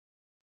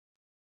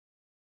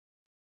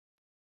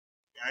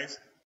Guys,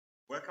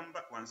 welcome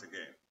back once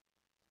again.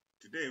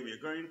 Today we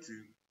are going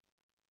to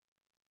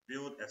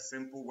build a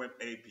simple web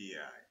API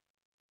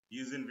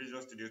using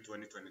Visual Studio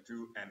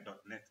 2022 and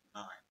 .NET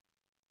 9.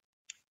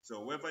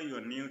 So whether you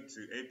are new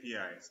to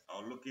APIs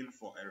or looking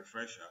for a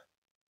refresher,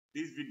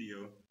 this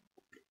video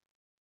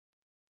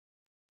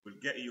will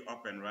get you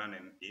up and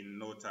running in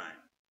no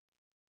time.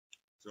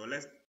 So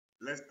let's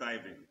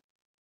dive in.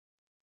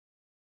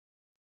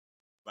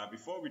 But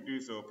before we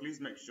do so, please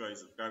make sure you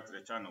subscribe to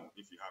the channel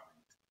if you haven't.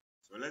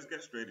 So let's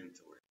get straight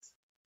into it.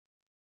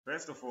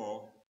 First of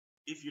all,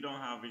 if you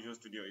don't have Visual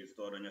Studio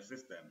installed on your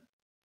system,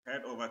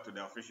 head over to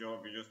the official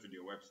Visual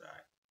Studio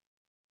website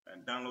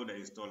and download the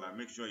installer.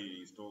 Make sure you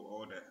install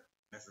all the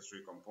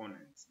necessary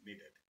components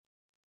needed.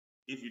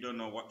 If you don't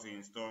know what to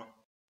install,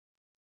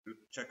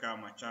 check out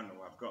my channel.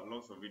 I've got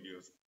lots of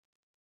videos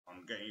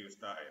on getting you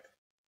started.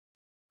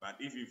 But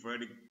if you've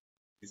already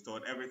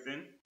installed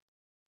everything,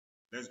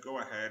 let's go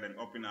ahead and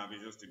open our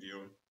Visual Studio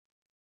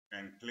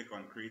and click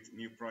on Create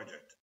New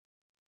Project.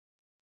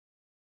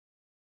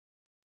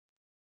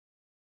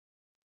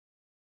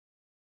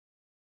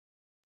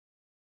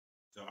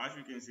 So as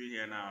you can see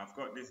here now, I've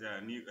got this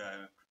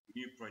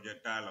new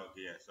project dialog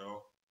here.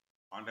 So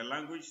on the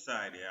language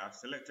side here, I've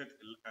selected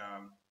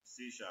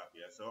C#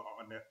 here. So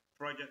on the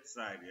project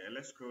side here,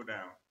 let's scroll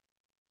down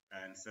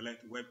and select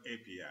Web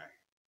API.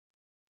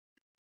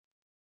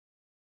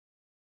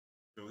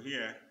 So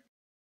here,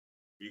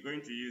 we're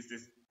going to use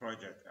this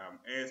project,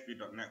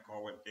 ASP.NET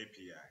Core Web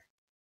API.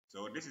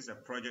 So this is a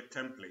project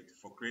template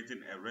for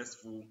creating a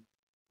RESTful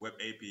Web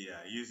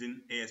API using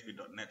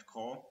ASP.NET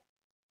Core,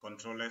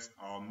 controllers,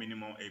 or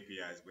minimal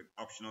APIs with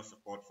optional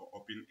support for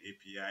Open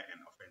API and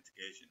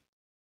authentication.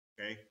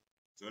 Okay,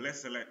 so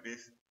let's select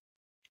this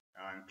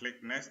and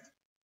click Next.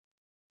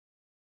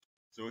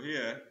 So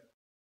here,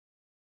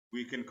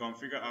 we can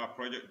configure our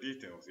project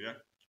details, yeah?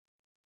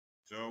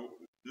 So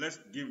let's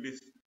give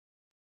this,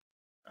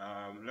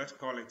 let's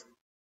call it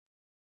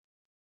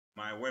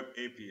my web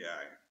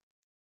API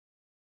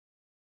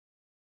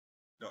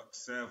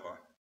 .server.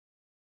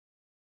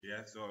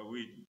 Yeah, so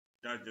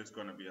that's just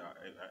gonna be our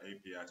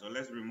API. So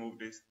let's remove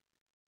this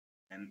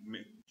and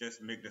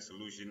just make the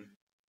solution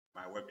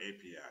my web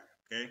API,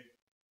 okay?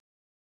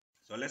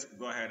 So let's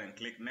go ahead and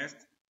click Next.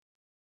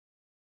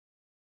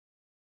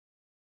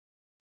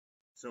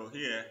 So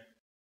here,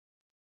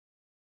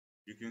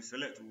 you can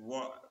select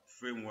what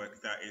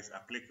framework that is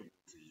applicable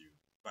to you.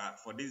 But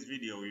for this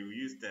video, we will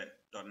use the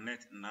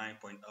 .NET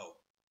 9.0,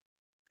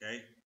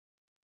 okay?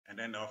 And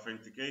then the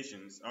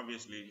authentications,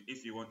 obviously,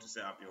 if you want to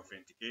set up your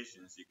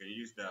authentications, you can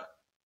use the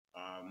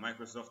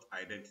Microsoft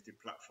Identity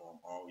Platform,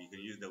 or you can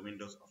use the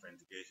Windows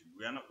authentication.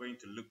 We are not going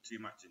to look too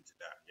much into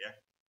that,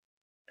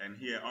 yeah? And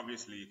here,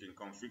 obviously, you can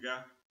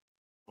configure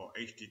for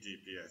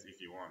HTTPS if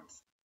you want.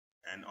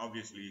 And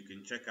obviously, you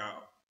can check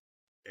out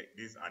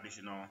these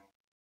additional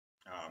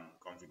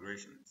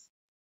configurations.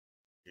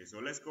 Okay, so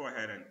let's go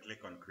ahead and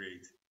click on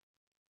Create.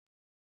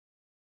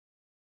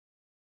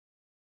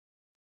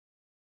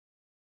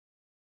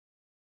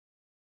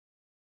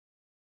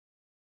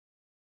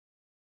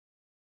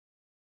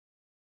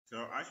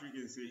 So as you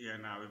can see here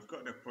now, we've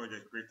got the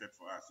project created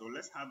for us. So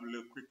let's have a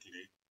look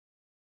quickly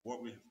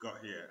what we've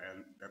got here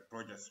and the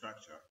project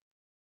structure.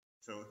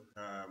 So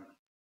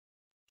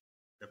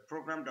the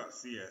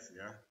program.cs,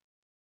 yeah,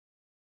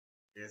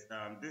 is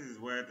this is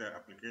where the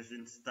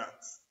application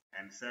starts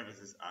and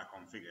services are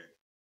configured,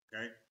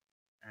 okay?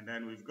 And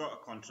then we've got a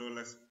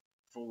controllers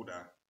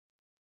folder.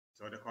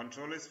 So the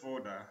controllers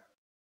folder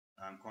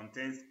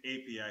contains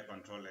API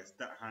controllers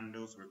that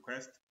handles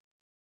requests,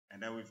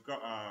 and then we've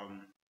got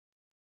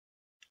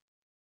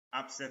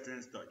app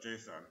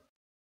settings.json.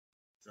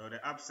 So the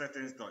app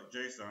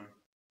settings.json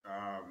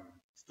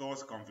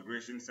stores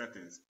configuration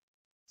settings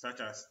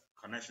such as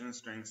connection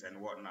strings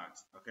and whatnot,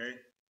 okay?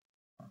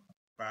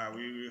 But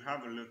we will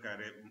have a look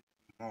at it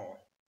more.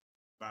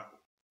 But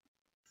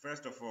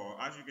first of all,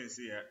 as you can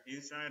see here,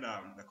 inside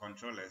the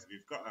controllers,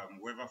 we've got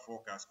weather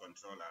forecast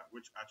controller,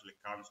 which actually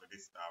comes with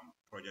this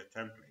project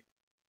template.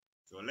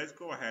 So let's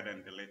go ahead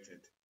and delete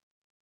it.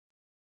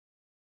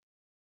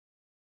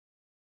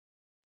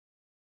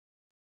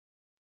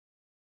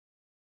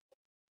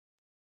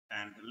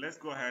 And let's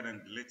go ahead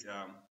and delete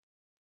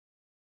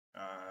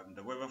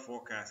the weather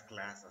forecast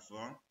class as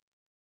well.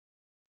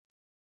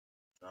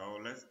 So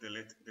let's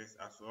delete this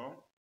as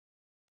well.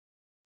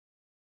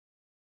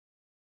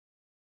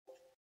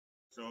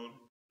 So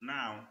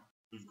now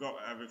we've got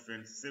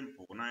everything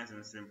simple, nice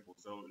and simple.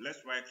 So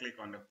let's right click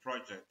on the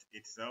project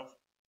itself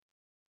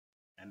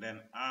and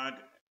then add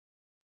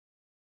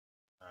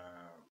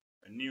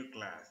a new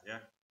class, yeah?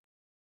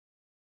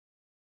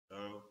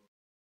 So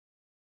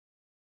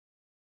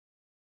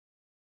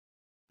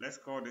let's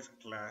call this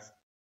class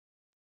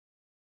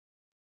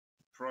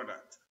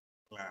product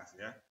class,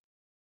 yeah?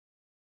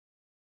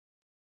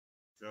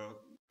 So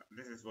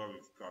this is what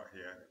we've got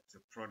here. It's a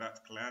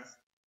product class.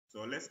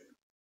 So let's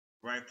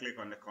right click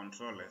on the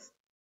controllers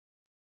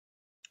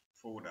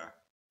folder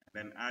and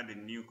then add a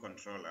new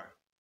controller.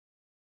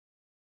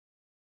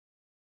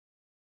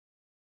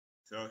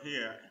 So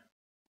here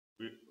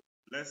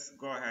let's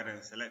go ahead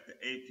and select the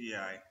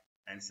API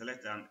and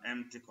select an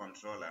empty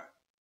controller.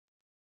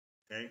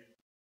 Okay.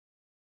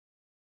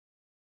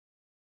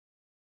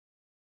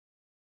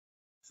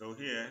 So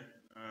here,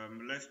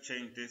 let's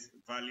change this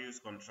values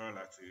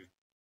controller to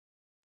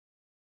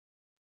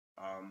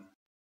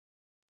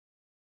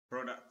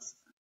products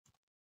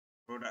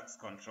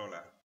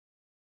controller.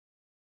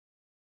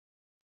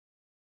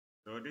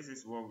 So this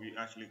is what we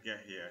actually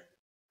get here,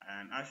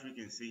 and as we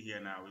can see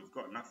here now, we've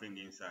got nothing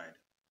inside.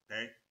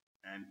 Okay,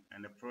 and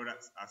the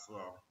products as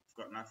well, we've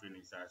got nothing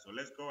inside. So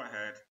let's go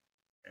ahead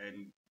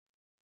and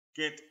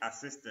get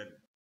assisted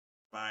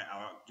by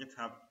our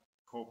GitHub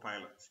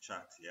Copilot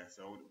chat. Yeah,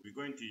 so we're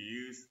going to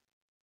use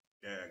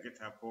the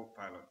GitHub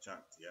Copilot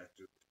chat, yeah,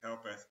 to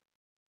help us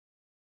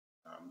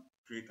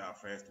create our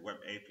first web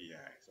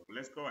API. So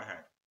let's go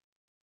ahead.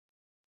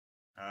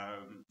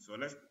 So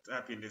let's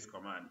type in this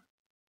command.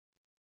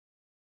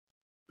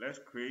 Let's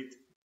create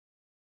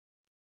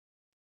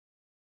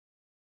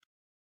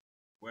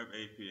web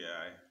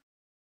API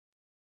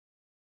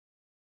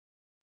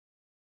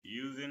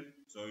using,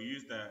 so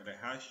use the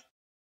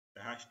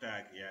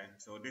hashtag here.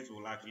 So this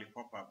will actually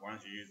pop up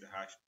once you use the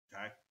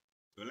hashtag.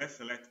 So let's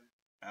select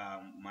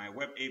my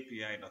web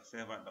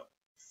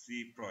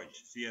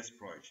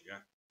API.server.csproj,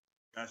 yeah.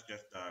 That's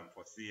just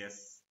for C#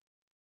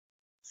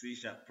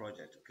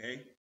 project,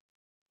 okay.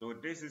 So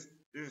this is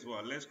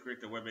what, let's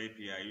create a web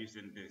API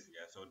using this,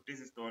 yeah. So this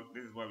is what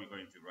we're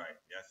going to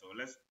write, yeah. So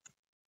let's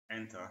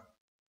enter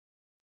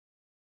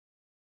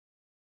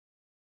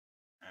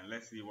and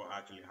let's see what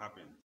actually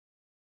happens.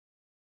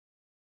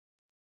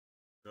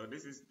 So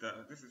this is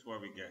what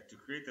we get. To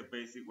create a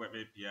basic web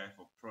API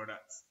for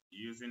products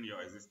using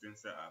your existing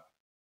setup.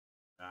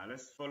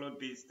 Let's follow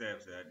these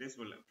steps. This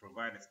will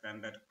provide a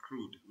standard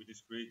CRUD, which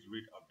is create,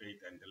 read,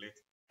 update, and delete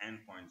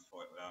endpoints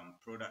for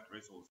product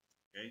resources.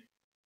 Okay.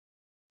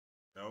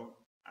 So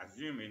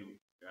assuming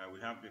we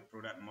have the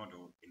product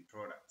model in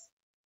products.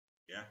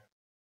 Yeah.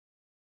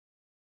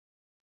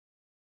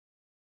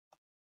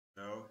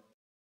 So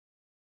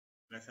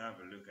let's have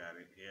a look at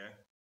it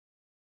here.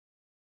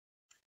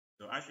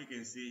 So as you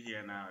can see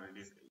here now,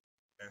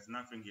 there's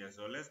nothing here.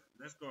 So let's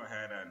go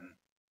ahead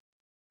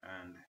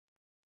and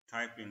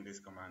type in this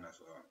command as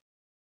well.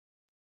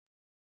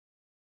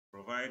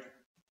 Provide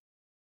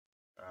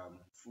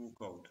full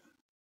code,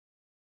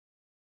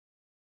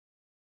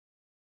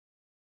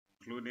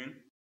 including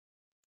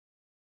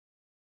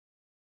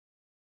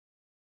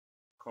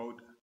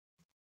code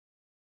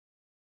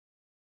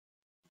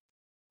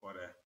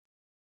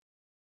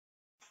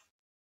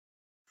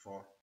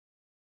for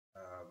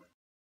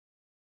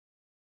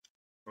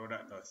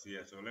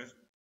product.cs. So let's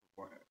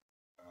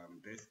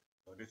this.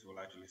 So this will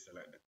actually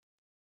select it.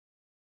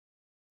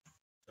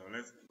 So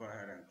let's go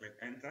ahead and click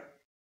enter.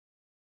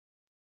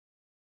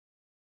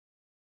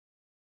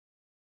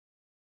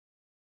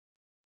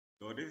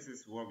 So this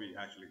is what we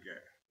actually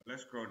get.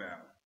 Let's scroll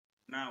down.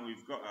 Now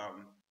we've got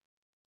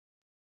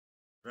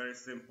very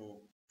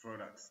simple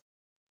products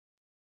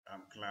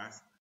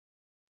class.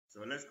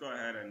 So let's go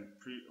ahead and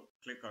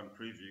click on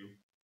preview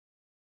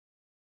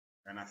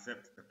and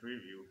accept the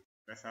preview.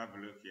 Let's have a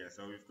look here.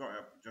 So we've got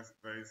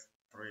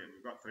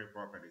we've got three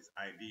properties: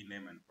 ID,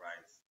 name, and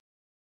price.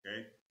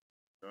 Okay.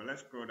 So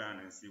let's scroll down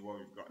and see what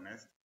we've got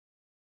next.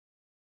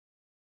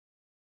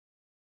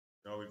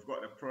 So we've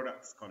got the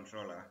products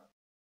controller.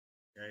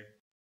 Okay.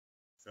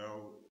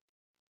 So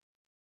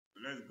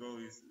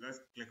let's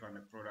click on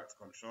the products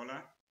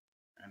controller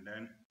and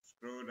then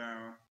scroll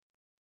down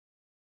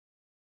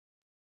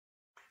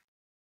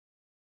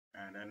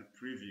and then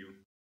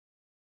preview.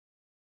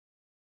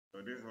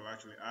 So this will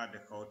actually add the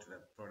code to the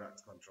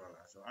products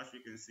controller. So as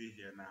you can see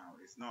here now,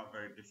 it's not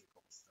very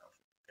difficult stuff.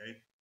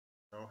 Okay.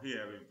 So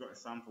here we've got a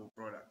sample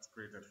product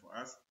created for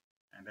us,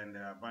 and then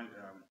there are a bunch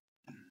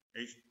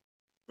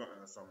got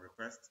some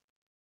request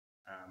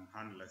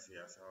handlers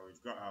here. So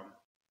we've got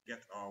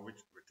get all,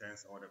 which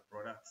returns all the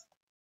products,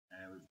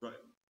 and we've got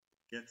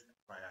get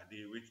by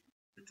ID, which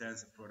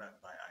returns the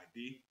product by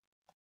ID,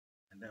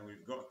 and then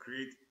we've got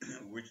create,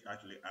 which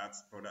actually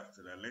adds product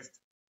to the list,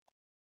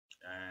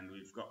 and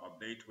we've got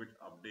update, which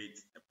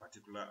updates a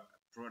particular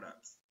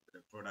product,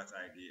 the product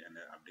ID and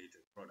the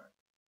updated product.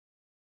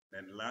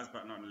 Then last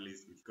but not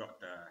least, we've got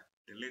the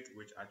delete,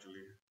 which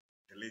actually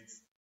deletes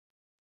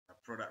a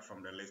product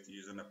from the list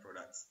using the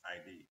product's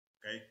ID.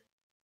 Okay.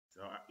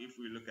 So if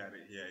we look at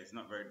it here, it's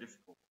not very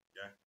difficult.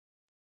 Yeah.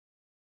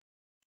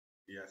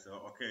 Yeah.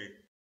 So okay,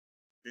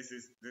 this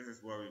is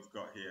what we've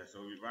got here.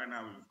 So right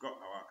now we've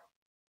got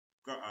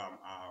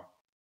our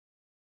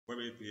web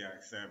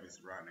API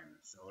service running.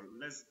 So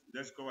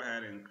let's go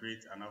ahead and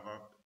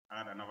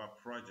add another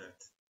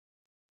project.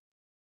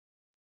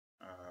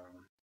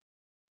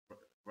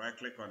 Right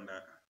click on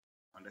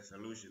the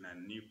solution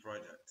and new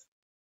project.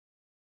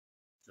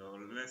 So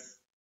let's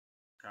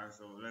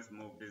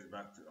move this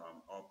back to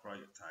all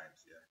project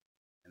types here,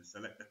 and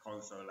select the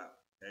console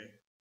app. Okay.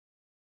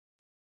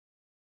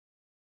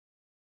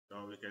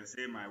 So we can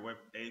see my web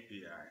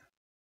API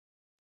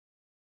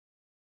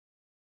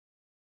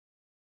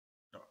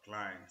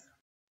client.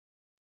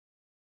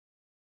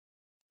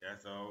 Yeah,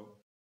 so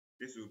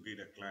this will be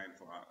the client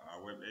for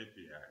our web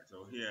API.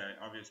 So here,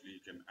 obviously,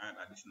 you can add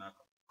additional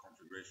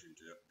configuration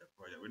to the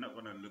project. We're not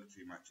going to look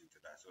too much into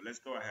that. So let's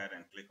go ahead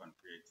and click on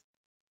create.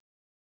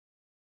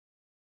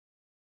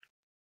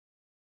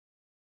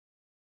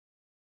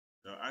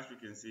 So as you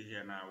can see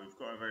here now, we've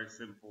got a very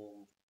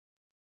simple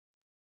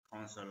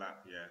console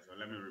app here. So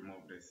let me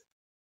remove this.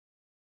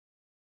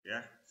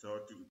 Yeah, so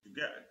to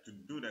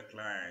do the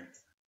client,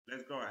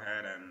 let's go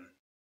ahead and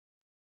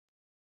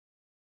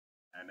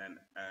then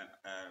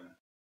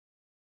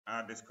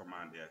add this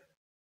command here.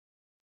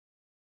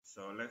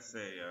 So let's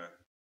say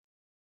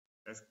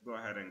let's go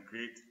ahead and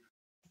create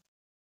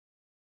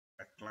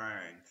a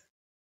client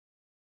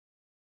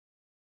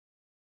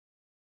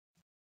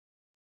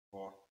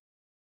for.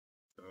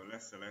 So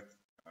let's select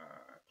a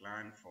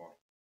client for.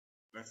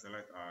 Let's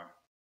select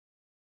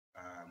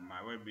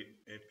my web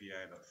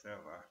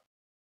API.server.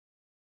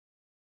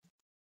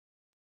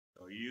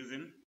 So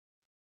using,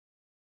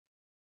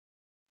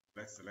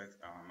 let's select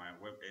my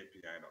web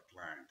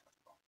API.client.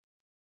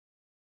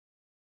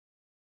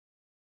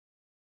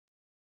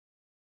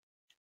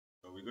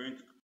 So we're going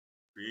to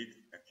create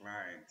a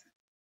client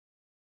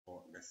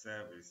for the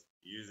service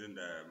using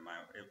the my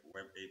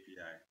web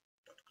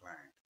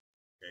API.client.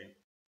 Okay.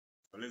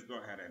 So let's go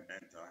ahead and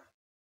enter.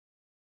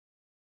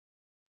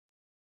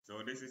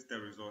 So this is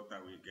the result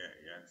that we get.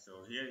 Yeah.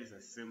 So here is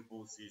a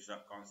simple C#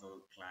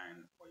 console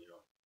client for your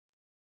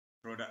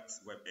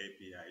products web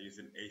API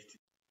using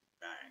HTTP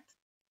client.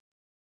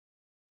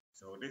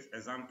 So this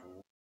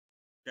example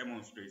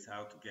demonstrates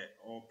how to get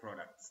all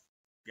products,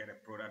 get a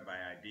product by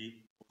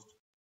ID, post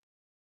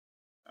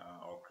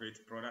or create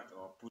product,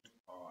 or put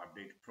or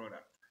update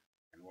product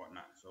and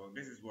whatnot. So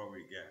this is what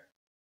we get.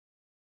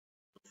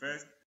 So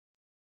first,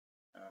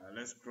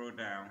 let's scroll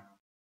down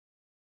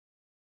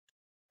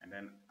and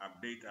then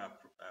update our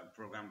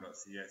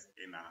program.cs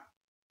in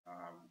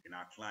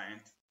our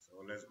client.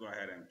 So let's go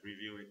ahead and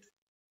preview it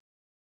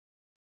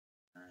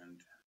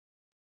and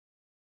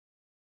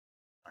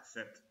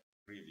accept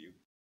preview.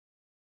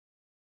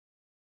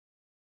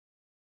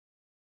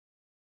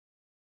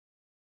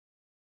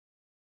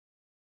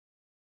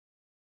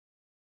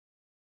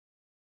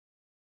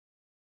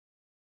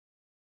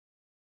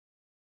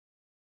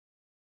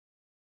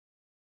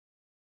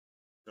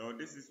 So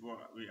this is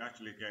what we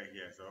actually get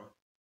here. So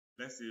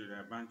let's see, there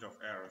are a bunch of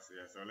errors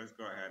here. So let's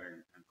go ahead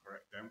and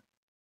correct them.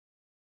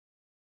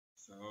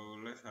 So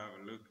let's have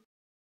a look.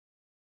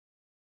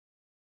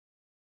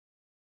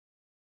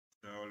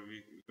 So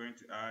we're going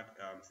to add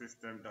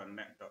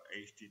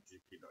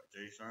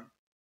system.net.http.json.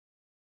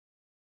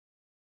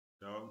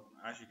 So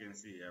as you can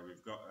see here,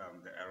 we've got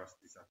the errors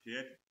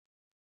disappeared.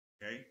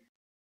 Okay.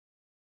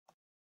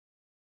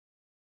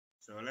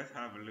 So let's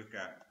have a look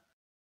at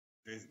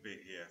this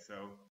bit here.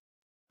 So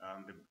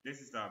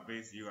this is our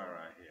base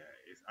URI here.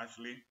 It's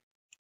actually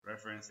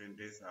referencing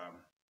this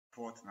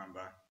port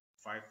number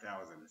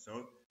 5000.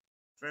 So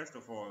first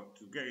of all,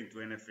 to get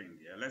into anything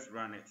here, let's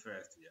run it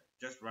first here.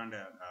 Just run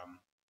the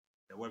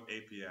web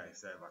API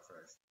server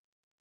first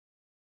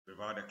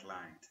without the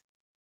client.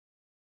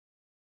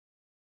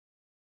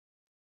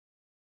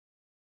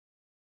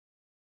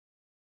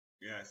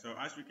 Yeah, so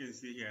as we can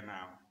see here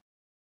now,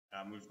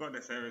 we've got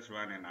the service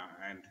running now,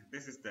 and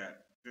this is the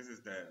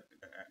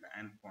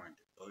endpoint.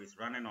 So it's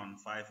running on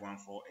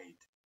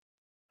 5148,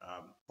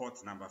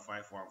 port number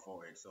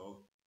 5148.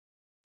 So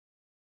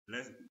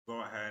let's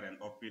go ahead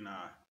and open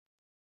our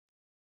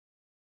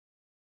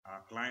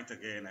client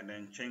again, and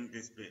then change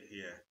this bit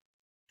here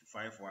to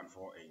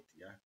 5148.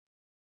 Yeah,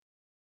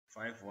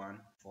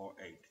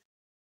 5148.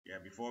 Yeah,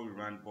 before we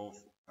run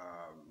both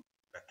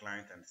the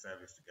client and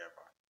service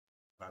together.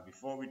 But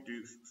before we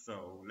do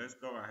so, let's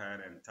go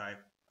ahead and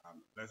type.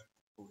 Let's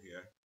go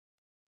here.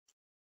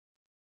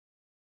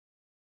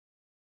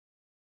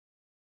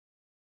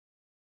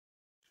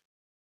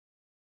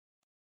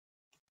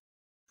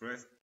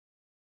 Press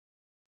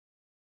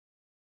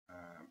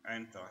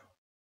enter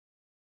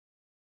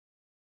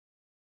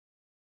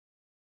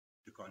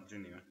to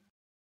continue.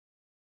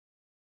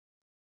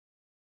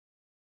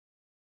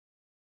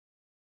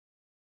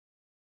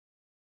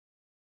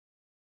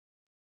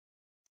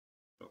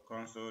 So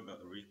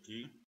console.read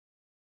key.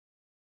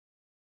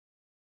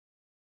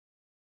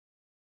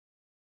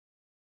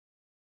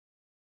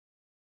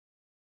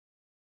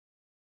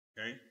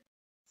 Okay.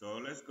 So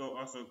let's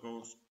also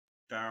go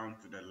down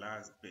to the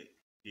last bit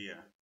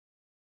here.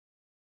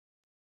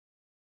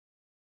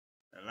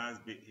 The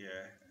last bit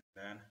here, and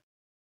then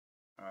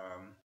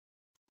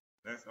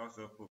let's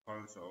also put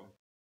console.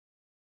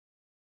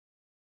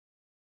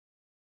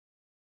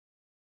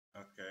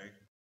 Okay.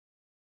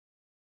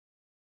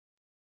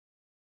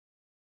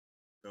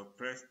 So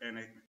press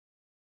enter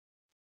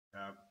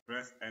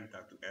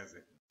to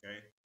exit. Okay.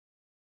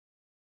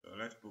 So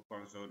let's put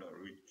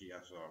console.read key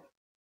as well.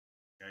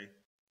 Okay.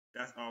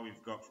 That's all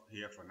we've got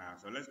here for now.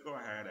 So let's go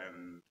ahead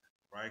and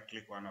right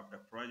click one of the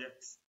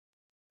projects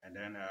and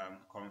then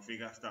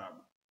configure start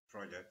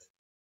project.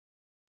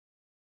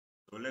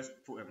 So let's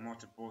put a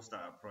multiple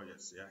start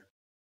projects here.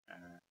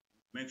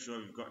 Make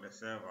sure you've got the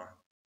server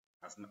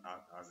as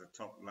a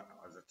top,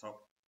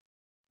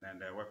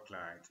 and the web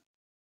client.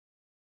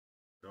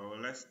 So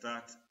let's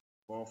start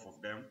both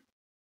of them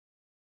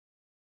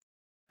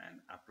and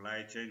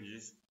apply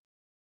changes.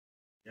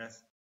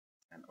 Yes,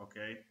 and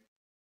okay.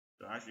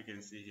 So as you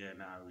can see here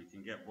now, we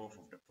can get both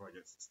of the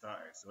projects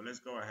started. So let's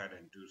go ahead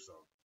and do so.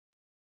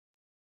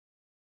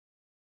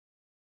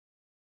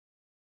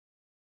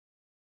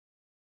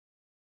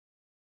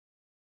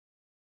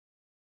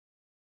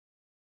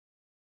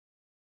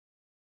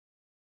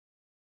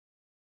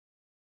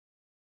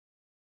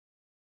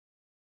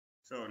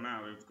 So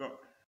now we've got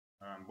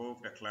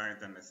both the client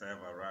and the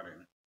server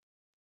running.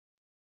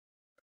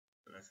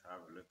 So let's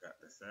have a look at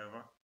the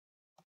server.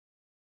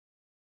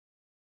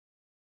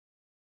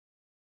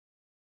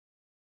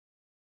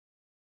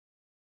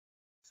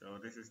 So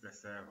this is the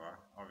server,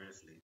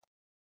 obviously.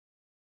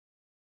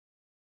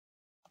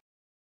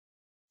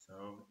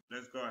 So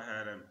let's go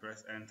ahead and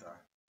press enter.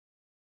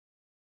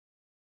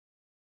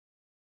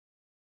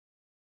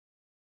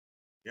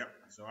 Yep,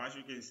 so as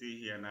you can see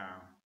here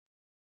now,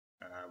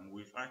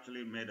 we've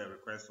actually made a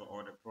request for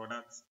all the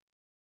products,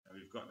 and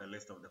we've got the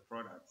list of the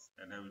products,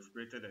 and then we've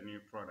created a new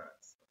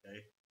product,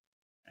 okay?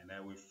 And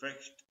then we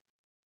fetched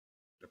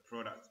the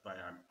products by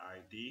an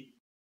ID,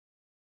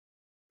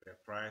 the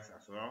price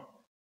as well.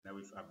 Then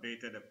we've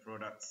updated the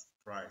product's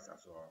price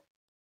as well.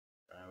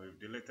 We've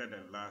deleted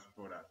the last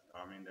product,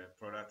 the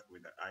product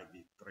with the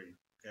ID 3,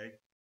 okay?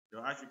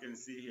 So as you can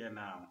see here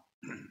now,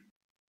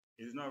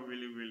 it's not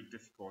really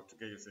difficult to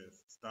get yourself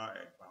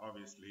started, but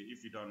obviously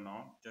if you don't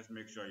know, just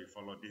make sure you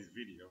follow this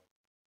video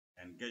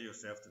and get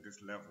yourself to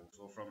this level.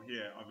 So from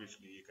here,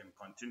 obviously you can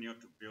continue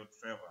to build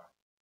further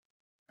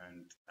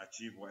and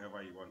achieve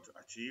whatever you want to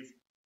achieve.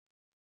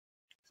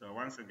 So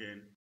once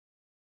again,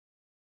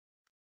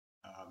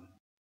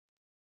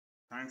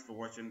 thanks for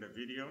watching the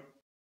video,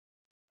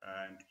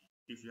 and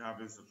if you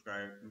haven't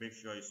subscribed, make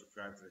sure you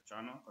subscribe to the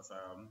channel, because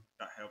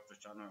that helps the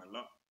channel a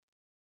lot,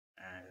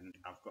 and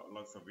I've got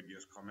lots of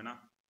videos coming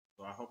up.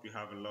 So I hope you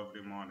have a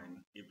lovely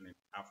morning, evening,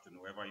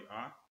 afternoon, wherever you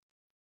are.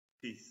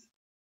 Peace.